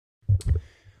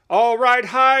All right,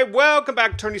 hi, welcome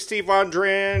back, Attorney Steve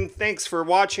Vondran. Thanks for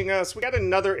watching us. We got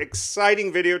another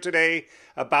exciting video today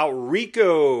about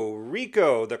RICO.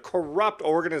 RICO, the corrupt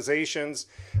organizations.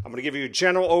 I'm going to give you a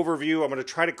general overview. I'm going to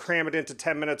try to cram it into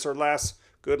 10 minutes or less.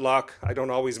 Good luck. I don't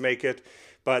always make it.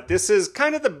 But this is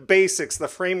kind of the basics, the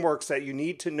frameworks that you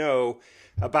need to know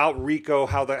about RICO,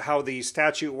 how the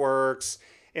statute works.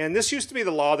 And this used to be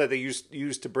the law that they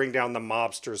used to bring down the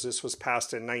mobsters. This was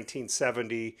passed in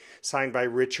 1970, signed by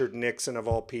Richard Nixon, of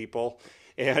all people.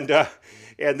 And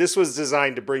this was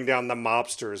designed to bring down the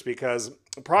mobsters because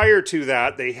prior to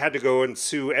that, they had to go and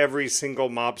sue every single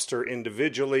mobster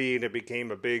individually, and it became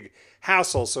a big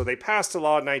hassle. So they passed a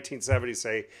law in 1970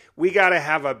 say, we got to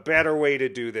have a better way to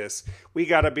do this. We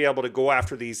got to be able to go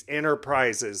after these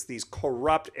enterprises, these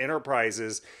corrupt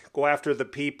enterprises, go after the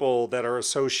people that are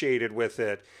associated with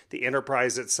it, the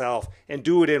enterprise itself, and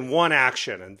do it in one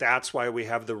action. And that's why we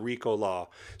have the RICO law.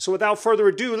 So without further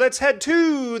ado, let's head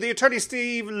to the Attorney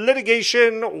Steve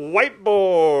litigation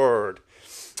whiteboard.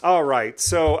 All right,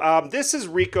 so this is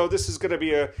RICO. This is going to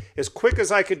be as quick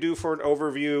as I can do for an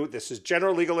overview. This is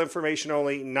general legal information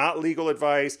only, not legal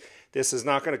advice. This is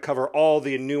not going to cover all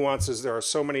the nuances. There are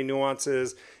so many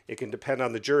nuances. It can depend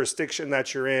on the jurisdiction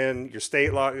that you're in, your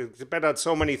state law. It depends on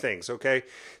so many things, okay?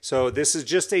 So this is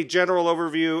just a general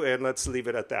overview, and let's leave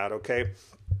it at that, okay?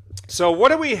 So what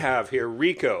do we have here?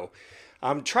 RICO.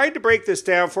 I'm trying to break this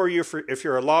down for you. If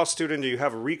you're a law student, you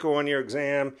have a RICO on your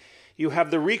exam. You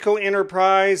have the RICO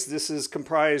enterprise. This is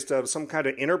comprised of some kind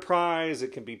of enterprise.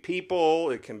 It can be people.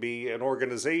 It can be an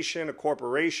organization, a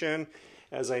corporation.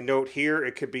 As I note here,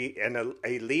 it could be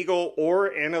a legal or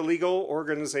an illegal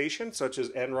organization, such as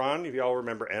Enron. If you all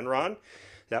remember Enron,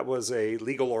 that was a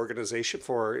legal organization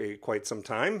for quite some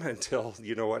time until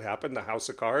you know what happened, the House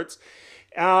of Cards.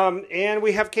 And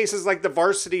we have cases like the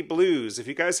Varsity Blues. If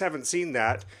you guys haven't seen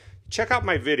that, check out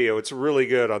my video. It's really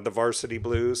good on the Varsity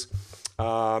Blues.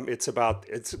 It's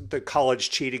the college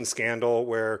cheating scandal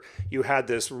where you had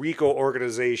this RICO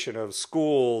organization of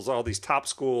schools, all these top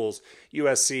schools,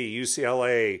 USC,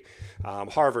 UCLA,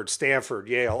 Harvard, Stanford,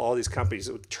 Yale, all these companies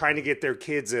trying to get their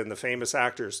kids in, the famous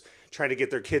actors, trying to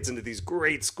get their kids into these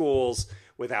great schools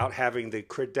without having the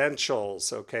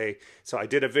credentials, okay? So I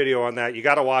did a video on that. You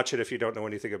got to watch it if you don't know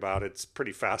anything about it. It's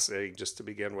pretty fascinating just to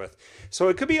begin with. So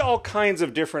it could be all kinds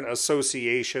of different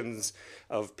associations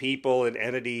of people and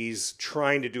entities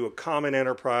trying to do a common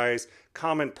enterprise,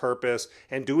 common purpose,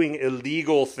 and doing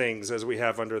illegal things as we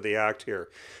have under the Act here.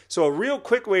 So a real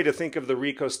quick way to think of the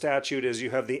RICO statute is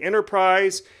you have the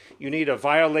enterprise, you need a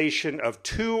violation of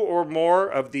 2 or more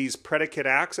of these predicate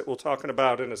acts that we'll talk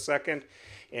about in a second,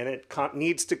 and it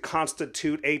needs to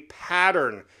constitute a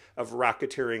pattern of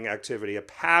racketeering activity, a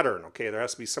pattern, okay? There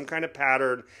has to be some kind of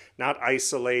pattern, not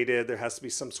isolated. There has to be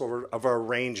some sort of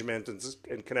arrangement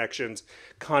and connections,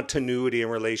 continuity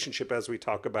and relationship as we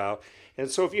talk about.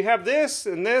 And so if you have this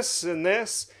and this and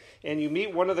this, and you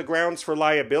meet one of the grounds for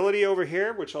liability over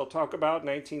here, which I'll talk about,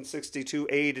 1962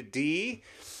 A to D,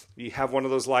 you have one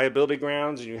of those liability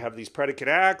grounds and you have these predicate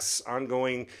acts,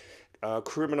 ongoing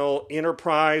criminal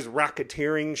enterprise,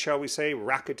 racketeering, shall we say,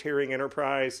 racketeering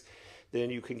enterprise, then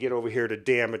you can get over here to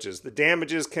damages. The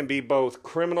damages can be both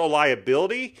criminal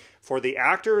liability for the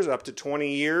actors, up to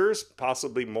 20 years,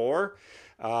 possibly more,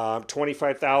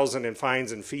 $25,000 in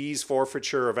fines and fees,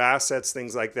 forfeiture of assets,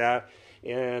 things like that.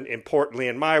 And importantly,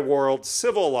 in my world,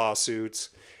 civil lawsuits.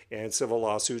 And civil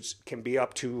lawsuits can be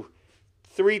up to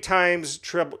 3 times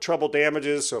treble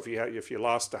damages. So if you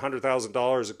lost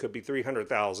 $100,000, it could be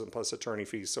 $300,000 plus attorney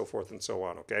fees, so forth and so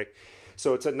on. Okay,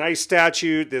 so it's a nice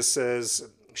statute. This says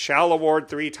shall award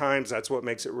 3 times. That's what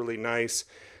makes it really nice.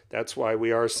 That's why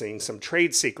we are seeing some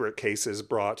trade secret cases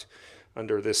brought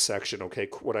under this section. Okay,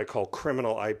 what I call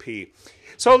criminal IP.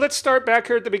 So let's start back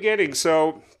here at the beginning.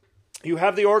 So you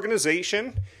have the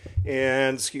organization,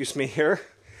 and excuse me here.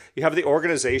 You have the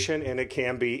organization, and it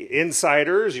can be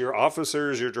insiders, your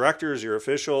officers, your directors, your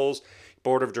officials,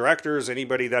 board of directors,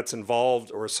 anybody that's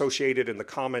involved or associated in the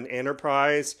common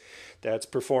enterprise that's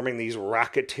performing these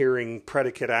racketeering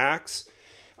predicate acts.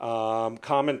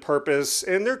 Common purpose,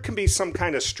 and there can be some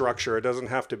kind of structure. It doesn't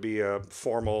have to be a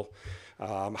formal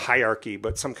hierarchy,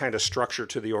 but some kind of structure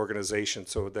to the organization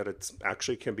so that it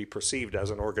actually can be perceived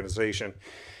as an organization.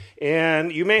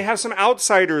 And you may have some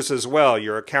outsiders as well,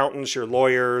 your accountants, your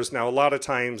lawyers. Now, a lot of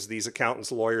times these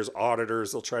accountants, lawyers,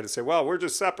 auditors, they'll try to say, well, we're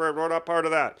just separate, we're not part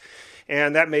of that.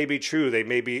 And that may be true. They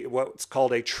may be what's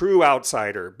called a true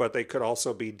outsider, but they could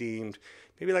also be deemed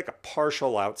maybe like a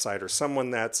partial outsider,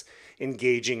 someone that's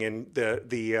engaging in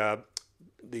the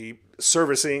the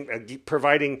servicing,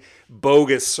 providing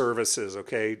bogus services,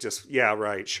 okay? Just, yeah,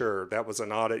 right, sure. That was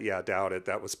an audit. Yeah, doubt it.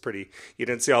 That was pretty, you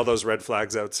didn't see all those red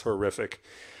flags. That's horrific.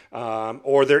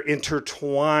 Or they're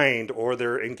intertwined, or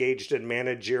they're engaged in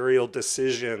managerial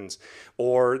decisions,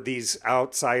 or these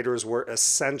outsiders were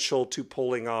essential to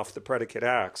pulling off the predicate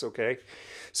acts, okay?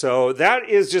 So that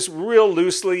is just real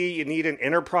loosely, you need an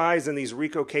enterprise in these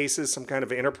RICO cases, some kind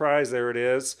of enterprise, there it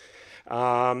is.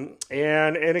 And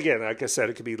again, like I said,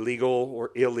 it could be legal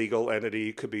or illegal entity.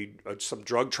 It could be some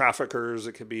drug traffickers.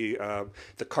 It could be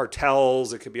the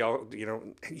cartels. It could be all, you know,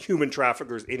 human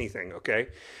traffickers, anything, okay?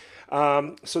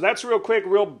 So that's real quick,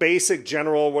 real basic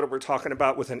general what we're talking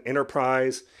about with an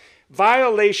enterprise.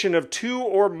 Violation of 2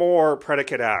 or more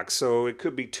predicate acts. So it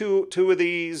could be two of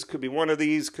these, could be one of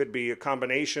these, could be a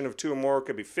combination of 2 or more,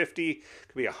 could be 50,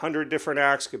 could be 100 different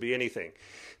acts, could be anything.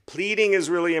 Pleading is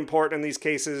really important in these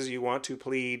cases. You want to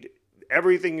plead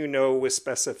everything you know with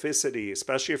specificity,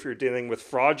 especially if you're dealing with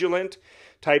fraudulent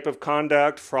type of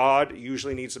conduct. Fraud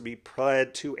usually needs to be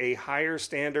pled to a higher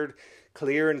standard,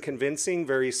 clear and convincing,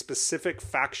 very specific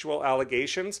factual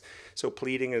allegations. So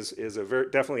pleading is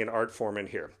definitely an art form in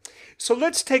here. So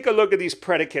let's take a look at these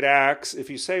predicate acts. If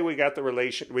you say we got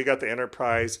the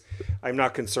enterprise, I'm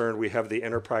not concerned. We have the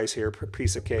enterprise here,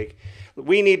 piece of cake.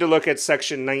 We need to look at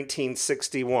section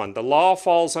 1961. The law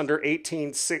falls under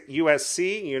 18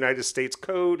 USC, United States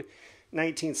Code,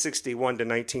 1961 to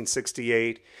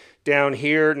 1968. Down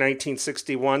here,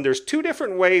 1961, there's 2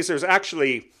 different ways. There's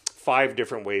actually 5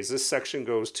 different ways. This section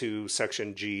goes to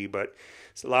section G, but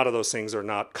a lot of those things are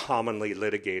not commonly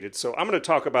litigated. So I'm going to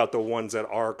talk about the ones that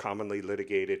are commonly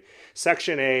litigated.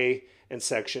 Section A and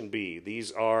section B.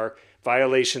 These are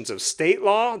violations of state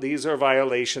law. These are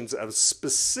violations of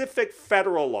specific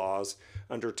federal laws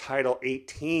under Title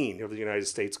 18 of the United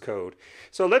States Code.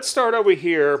 So let's start over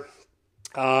here.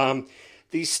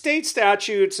 These state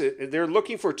statutes, they're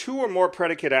looking for 2 or more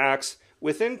predicate acts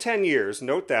within 10 years,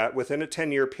 note that, within a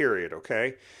 10-year period,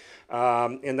 okay?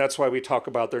 And that's why we talk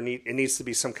about it needs to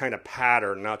be some kind of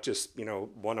pattern, not just, you know,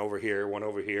 one over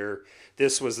here,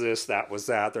 this was this, that was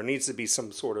that. There needs to be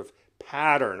some sort of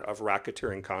pattern of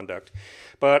racketeering conduct.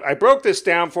 But I broke this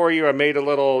down for you. I made a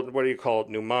little, what do you call it,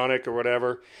 mnemonic or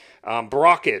whatever.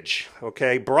 Brockage,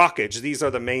 okay? Brockage, these are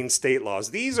the main state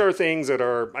laws. These are things that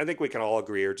are, I think we can all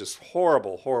agree, are just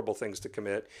horrible, horrible things to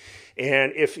commit.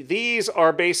 And if these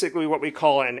are basically what we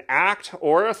call an act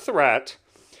or a threat,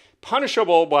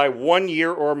 punishable by 1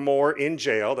 year or more in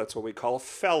jail, that's what we call a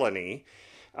felony,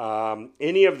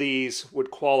 any of these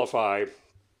would qualify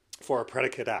for a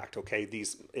predicate act, okay?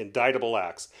 These indictable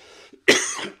acts.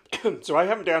 So I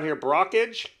have them down here,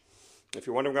 brockage. If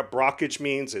you're wondering what brockage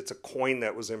means, it's a coin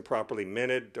that was improperly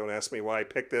minted. Don't ask me why I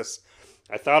picked this.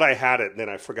 I thought I had it, and then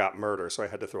I forgot murder, so I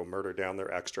had to throw murder down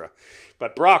there extra.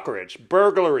 But brokerage,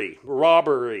 burglary,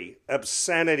 robbery,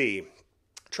 obscenity,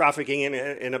 trafficking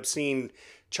in obscene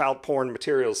child porn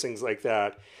materials, things like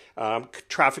that.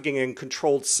 Trafficking in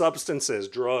controlled substances,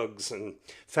 drugs, and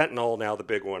fentanyl, now the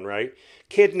big one, right?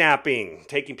 Kidnapping,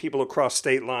 taking people across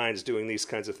state lines, doing these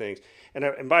kinds of things.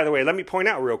 And by the way, let me point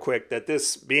out real quick that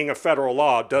this, being a federal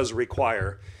law, does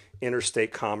require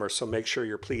interstate commerce, so make sure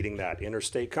you're pleading that.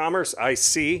 Interstate commerce, I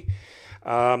see.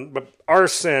 But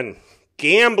arson,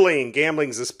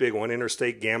 gambling's this big one,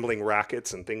 interstate gambling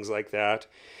rackets and things like that.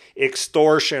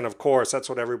 Extortion, of course, that's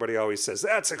what everybody always says.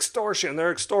 That's extortion,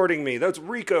 they're extorting me, that's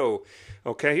RICO.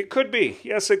 Okay, it could be.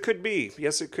 Yes, it could be.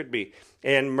 Yes, it could be.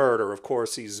 And murder, of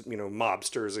course, these, you know,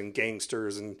 mobsters and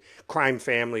gangsters and crime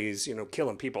families, you know,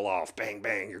 killing people off. Bang,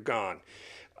 bang, you're gone.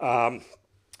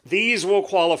 These will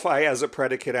qualify as a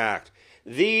predicate act.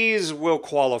 These will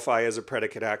qualify as a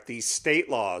predicate act. These state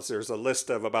laws, there's a list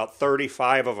of about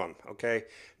 35 of them, okay?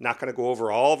 Not going to go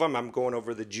over all of them. I'm going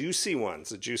over the juicy ones,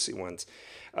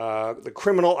 the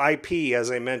criminal IP,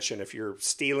 as I mentioned, if you're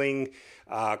stealing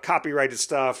copyrighted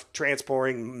stuff,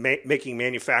 transporting, making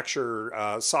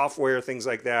manufacturer software, things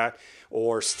like that,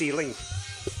 or stealing.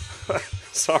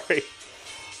 Sorry.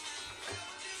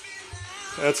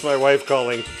 That's my wife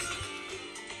calling.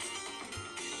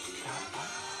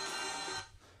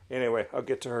 Anyway, I'll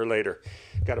get to her later.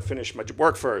 Got to finish my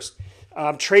work first.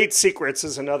 Trade secrets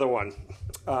is another one.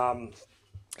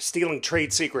 Stealing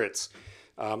trade secrets.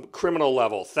 Criminal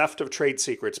level. Theft of trade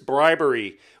secrets.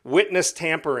 Bribery. Witness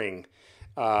tampering.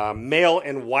 Mail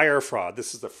and wire fraud.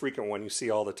 This is the frequent one you see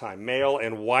all the time. Mail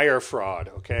and wire fraud,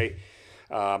 okay?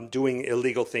 doing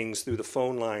illegal things through the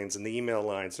phone lines and the email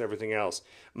lines and everything else.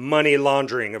 Money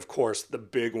laundering, of course, the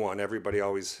big one. Everybody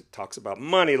always talks about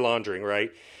money laundering,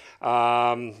 right?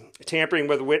 Tampering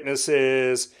with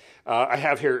witnesses. I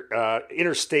have here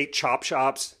interstate chop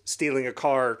shops, stealing a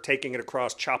car, taking it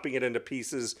across, chopping it into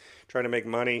pieces, trying to make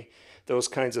money, those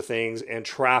kinds of things. And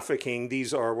trafficking,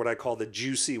 these are what I call the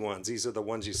juicy ones. These are the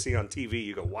ones you see on TV.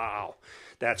 You go, wow,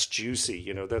 that's juicy.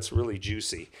 You know, that's really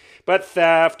juicy. But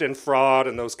theft and fraud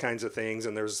and those kinds of things.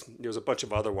 And there's a bunch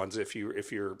of other ones. If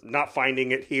you're not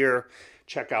finding it here,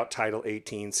 check out Title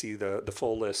 18, see the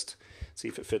full list, see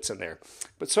if it fits in there.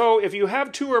 But so if you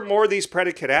have two or more of these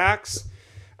predicate acts,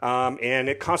 and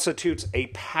it constitutes a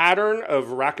pattern of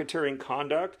racketeering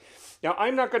conduct. Now,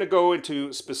 I'm not going to go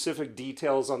into specific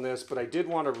details on this, but I did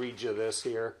want to read you this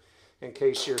here in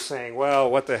case you're saying,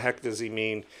 well, what the heck does he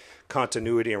mean,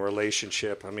 continuity and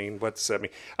relationship? I mean, what's that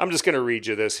mean? I'm just going to read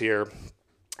you this here.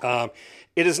 It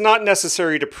is not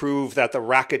necessary to prove that the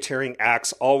racketeering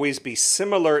acts always be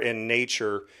similar in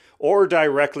nature or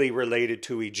directly related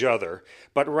to each other,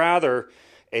 but rather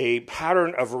a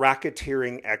pattern of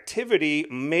racketeering activity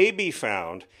may be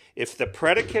found if the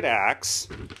predicate acts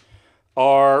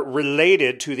are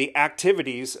related to the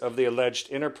activities of the alleged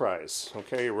enterprise.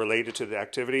 Okay, related to the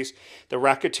activities. The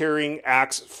racketeering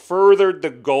acts furthered the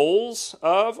goals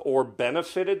of or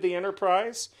benefited the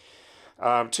enterprise.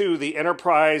 2, the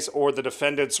enterprise or the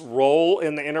defendant's role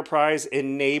in the enterprise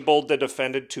enabled the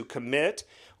defendant to commit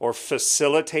or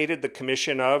facilitated the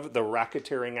commission of the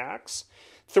racketeering acts.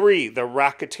 3, the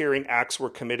racketeering acts were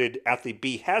committed at the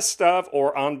behest of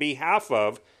or on behalf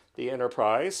of the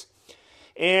enterprise.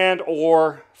 And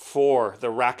or 4,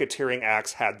 the racketeering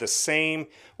acts had the same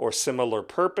or similar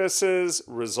purposes,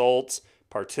 results,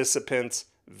 participants,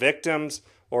 victims,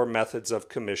 or methods of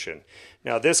commission.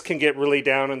 Now, this can get really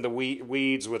down in the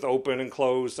weeds with open and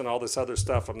closed and all this other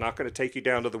stuff. I'm not going to take you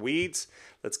down to the weeds.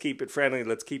 Let's keep it friendly.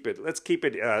 Let's keep it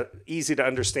easy to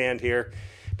understand here.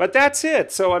 But that's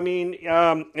it. So, I mean,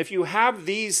 if you have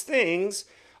these things,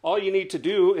 all you need to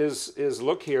do is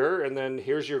look here, and then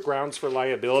here's your grounds for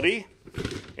liability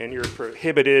and your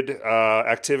prohibited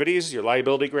activities, your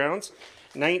liability grounds.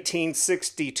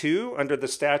 1962, under the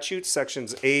statute,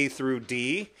 sections A through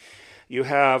D. You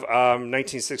have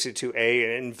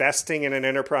 1962A, investing in an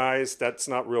enterprise. That's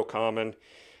not real common.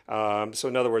 So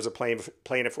in other words, a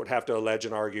plaintiff would have to allege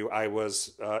and argue, I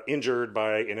was injured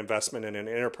by an investment in an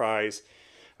enterprise.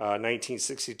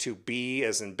 1962B,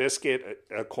 as in biscuit,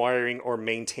 acquiring or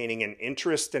maintaining an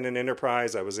interest in an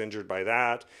enterprise. I was injured by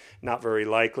that. Not very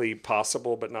likely,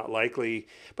 possible, but not likely.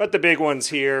 But the big ones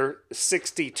here,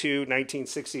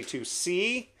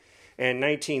 1962C and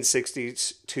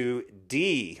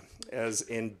 1962D, as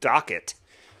in docket.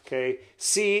 Okay,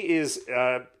 C is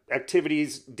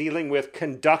activities dealing with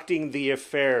conducting the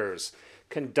affairs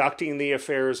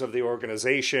of the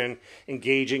organization,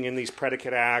 engaging in these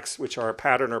predicate acts, which are a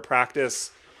pattern or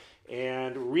practice.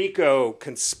 And RICO,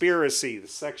 conspiracy,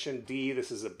 Section D,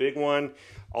 this is a big one.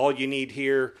 All you need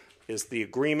here is the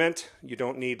agreement. You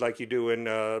don't need, like you do in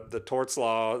the torts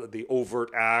law, the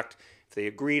overt act. If they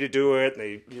agree to do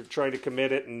it, you're trying to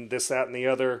commit it, and this, that, and the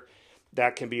other,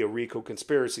 that can be a RICO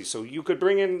conspiracy. So you could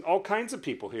bring in all kinds of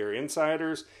people here,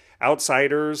 insiders,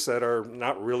 outsiders that are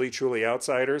not really truly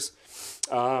outsiders.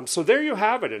 So there you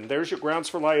have it, and there's your grounds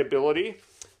for liability.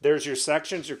 There's your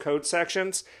sections, your code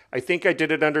sections. I think I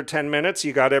did it under 10 minutes.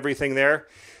 You got everything there.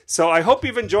 So I hope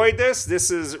you've enjoyed this.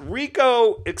 This is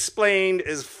RICO explained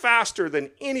is faster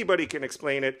than anybody can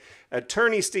explain it.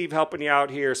 Attorney Steve helping you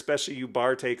out here, especially you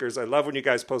bar takers. I love when you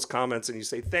guys post comments and you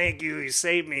say, thank you, you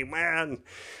saved me, man.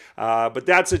 But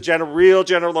that's a real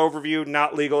general overview,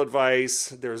 not legal advice.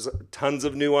 There's tons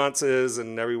of nuances,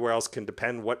 and everywhere else can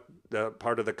depend what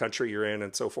part of the country you're in,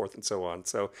 and so forth and so on.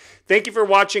 So thank you for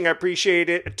watching. I appreciate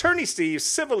it. Attorney Steve,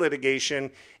 civil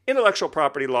litigation, intellectual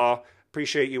property law.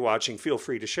 Appreciate you watching. Feel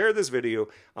free to share this video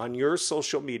on your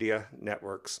social media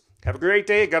networks. Have a great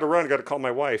day. Got to run. Got to call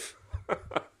my wife.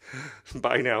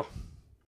 Bye now.